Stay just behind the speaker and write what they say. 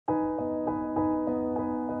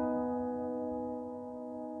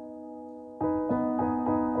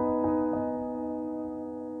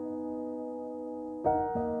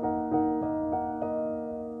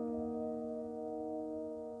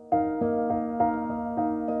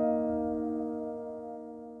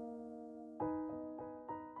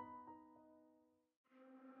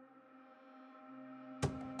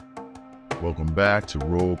Welcome back to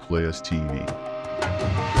RolePlayasTV.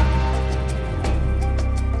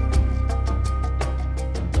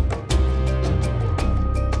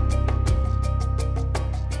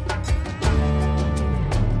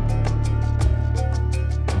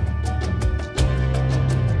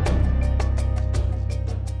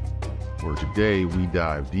 Where today we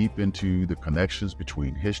dive deep into the connections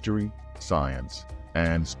between history, science,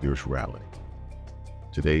 and spirituality.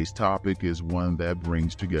 Today's topic is one that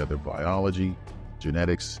brings together biology,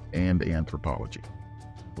 genetics, and anthropology,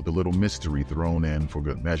 with a little mystery thrown in for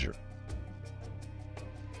good measure.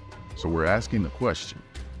 So we're asking the question,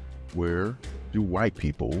 where do white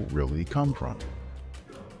people really come from?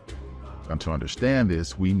 And to understand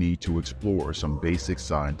this, we need to explore some basic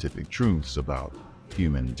scientific truths about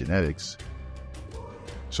human genetics.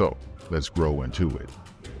 So let's grow into it.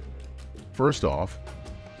 First off,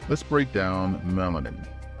 let's break down melanin.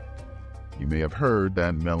 You may have heard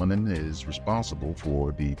that melanin is responsible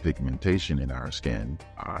for the pigmentation in our skin,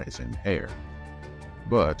 eyes, and hair.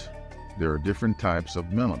 But there are different types of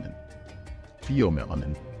melanin: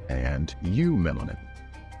 pheomelanin and eumelanin.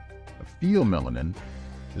 Pheomelanin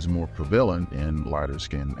is more prevalent in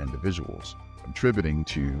lighter-skinned individuals, contributing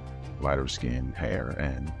to lighter skin, hair,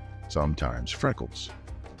 and sometimes freckles.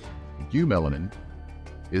 Eumelanin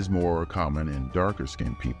is more common in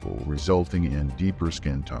darker-skinned people, resulting in deeper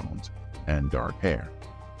skin tones and dark hair.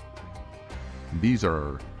 These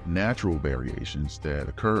are natural variations that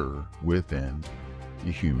occur within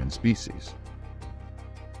the human species.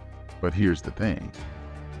 But here's the thing.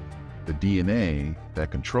 The DNA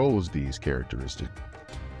that controls these characteristics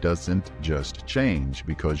doesn't just change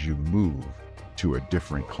because you move to a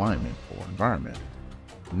different climate or environment.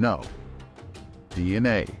 No,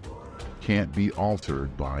 DNA can't be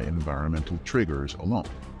altered by environmental triggers alone.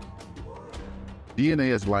 DNA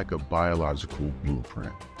is like a biological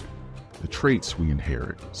blueprint. The traits we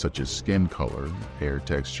inherit, such as skin color, hair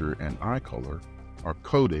texture, and eye color, are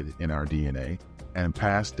coded in our DNA and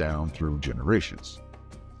passed down through generations.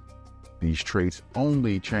 These traits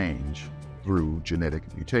only change through genetic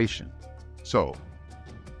mutation. So,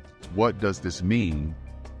 what does this mean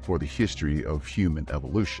for the history of human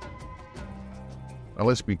evolution? Now,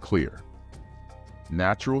 let's be clear.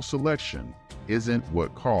 Natural selection isn't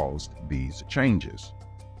what caused these changes.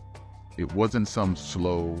 It wasn't some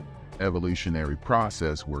slow evolutionary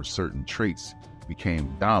process where certain traits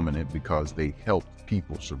became dominant because they helped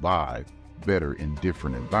people survive better in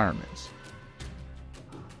different environments.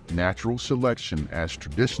 Natural selection, as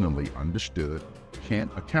traditionally understood,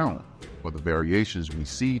 can't account for the variations we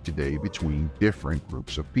see today between different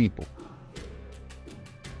groups of people.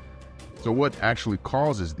 So what actually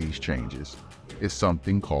causes these changes is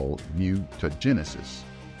something called mutagenesis,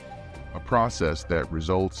 a process that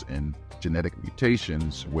results in genetic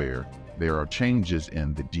mutations where there are changes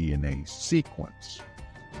in the DNA sequence.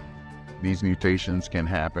 These mutations can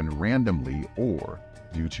happen randomly or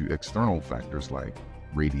due to external factors like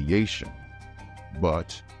radiation,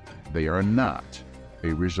 but they are not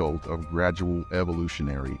a result of gradual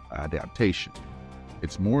evolutionary adaptation.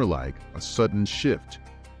 It's more like a sudden shift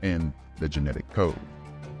in the genetic code.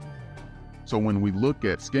 So when we look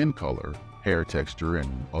at skin color, hair texture,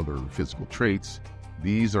 and other physical traits,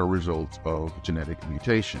 these are results of genetic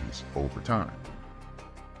mutations over time.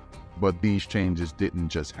 But these changes didn't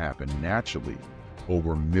just happen naturally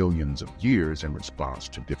over millions of years in response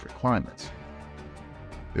to different climates.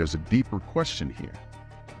 There's a deeper question here.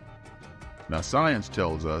 Now, science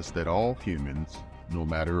tells us that all humans, no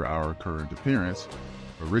matter our current appearance,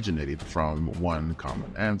 originated from one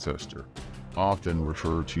common ancestor, often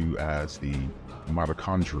referred to as the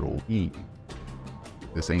mitochondrial Eve.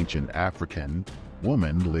 This ancient African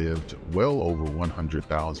woman lived well over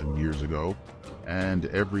 100,000 years ago, and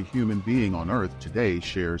every human being on Earth today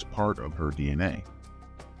shares part of her DNA.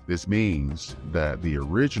 This means that the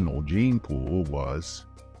original gene pool was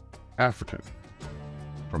African,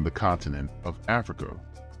 from the continent of Africa,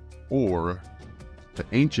 or the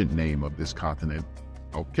ancient name of this continent,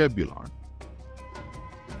 Alkebulan.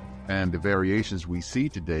 And the variations we see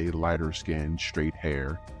today, lighter skin, straight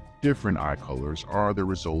hair, different eye colors, are the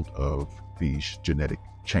result of these genetic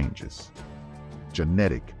changes.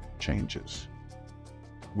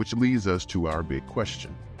 Which leads us to our big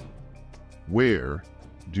question. Where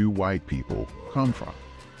do white people come from?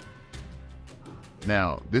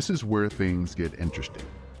 Now, this is where things get interesting.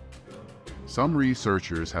 Some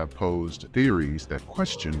researchers have posed theories that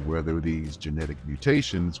question whether these genetic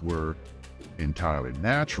mutations were entirely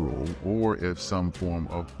natural or if some form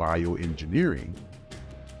of bioengineering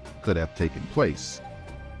could have taken place.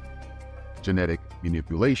 Genetic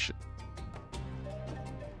manipulation,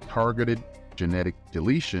 targeted genetic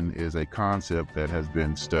deletion is a concept that has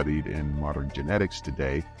been studied in modern genetics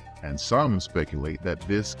today, and some speculate that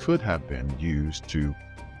this could have been used to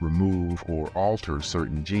remove or alter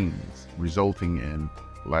certain genes, resulting in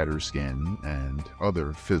lighter skin and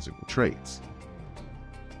other physical traits.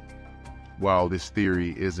 While this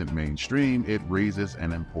theory isn't mainstream, it raises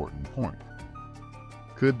an important point.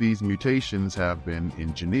 Could these mutations have been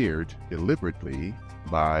engineered deliberately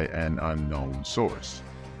by an unknown source?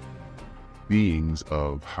 Beings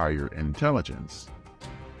of higher intelligence.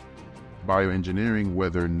 Bioengineering,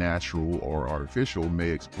 whether natural or artificial, may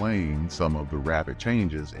explain some of the rapid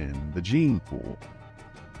changes in the gene pool.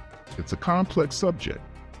 It's a complex subject,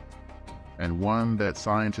 and one that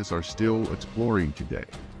scientists are still exploring today.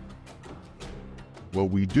 What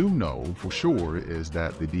we do know for sure is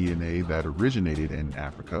that the DNA that originated in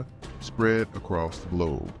Africa spread across the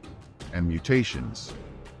globe, and mutations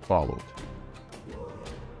followed.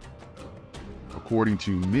 According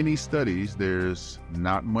to many studies, there's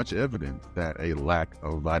not much evidence that a lack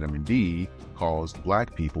of vitamin D caused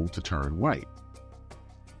Black people to turn white,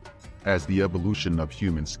 as the evolution of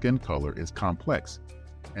human skin color is complex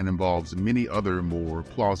and involves many other more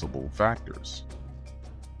plausible factors.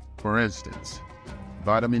 For instance,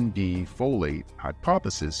 vitamin D folate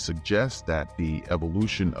hypothesis suggests that the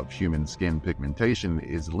evolution of human skin pigmentation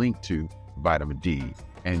is linked to vitamin D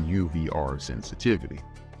and UVR sensitivity.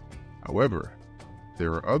 However,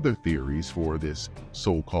 there are other theories for this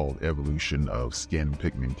so-called evolution of skin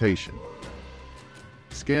pigmentation.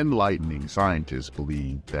 Skin lightening scientists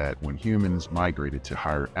believe that when humans migrated to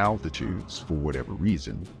higher altitudes for whatever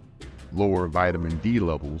reason, lower vitamin D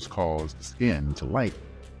levels caused the skin to lighten.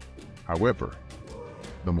 However,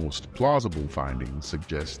 the most plausible findings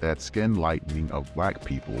suggest that skin lightening of Black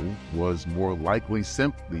people was more likely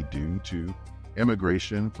simply due to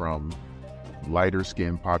immigration from lighter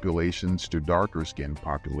skin populations to darker skin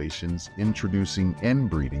populations, introducing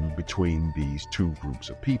inbreeding between these two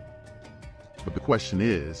groups of people. But the question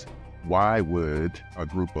is, why would a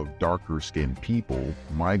group of darker skinned people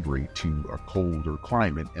migrate to a colder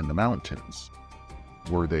climate in the mountains?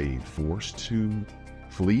 Were they forced to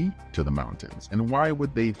flee to the mountains? And why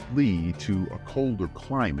would they flee to a colder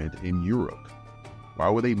climate in Europe? Why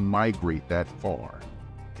would they migrate that far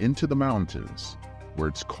into the mountains where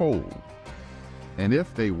it's cold? And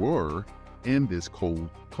if they were in this cold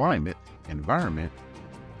climate environment,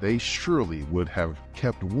 they surely would have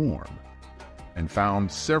kept warm and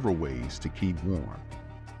found several ways to keep warm.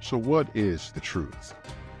 So what is the truth?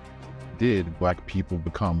 Did Black people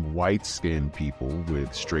become white-skinned people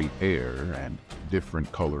with straight hair and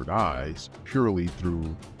different colored eyes purely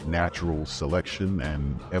through natural selection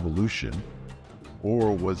and evolution?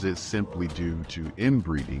 Or was it simply due to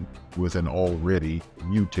inbreeding with an already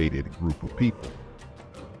mutated group of people?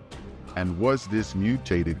 And was this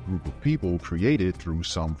mutated group of people created through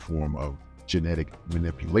some form of genetic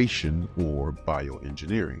manipulation or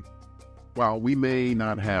bioengineering? While we may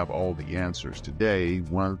not have all the answers today,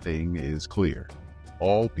 one thing is clear.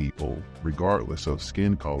 All people, regardless of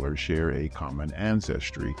skin color, share a common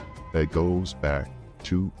ancestry that goes back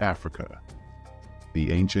to Africa,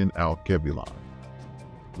 the ancient Alkebulan.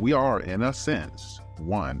 We are, in a sense,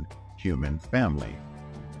 one human family.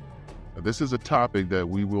 This is a topic that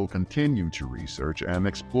we will continue to research and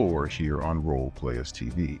explore here on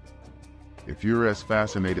RolePlayasTV. If you're as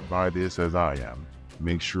fascinated by this as I am,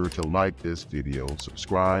 make sure to like this video,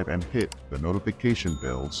 subscribe, and hit the notification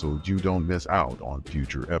bell so you don't miss out on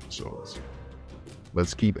future episodes.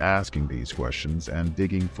 Let's keep asking these questions and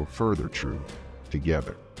digging for further truth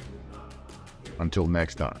together. Until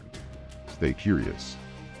next time, stay curious,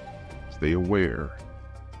 stay aware,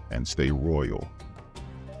 and stay royal.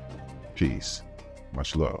 Peace.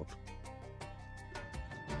 Much love.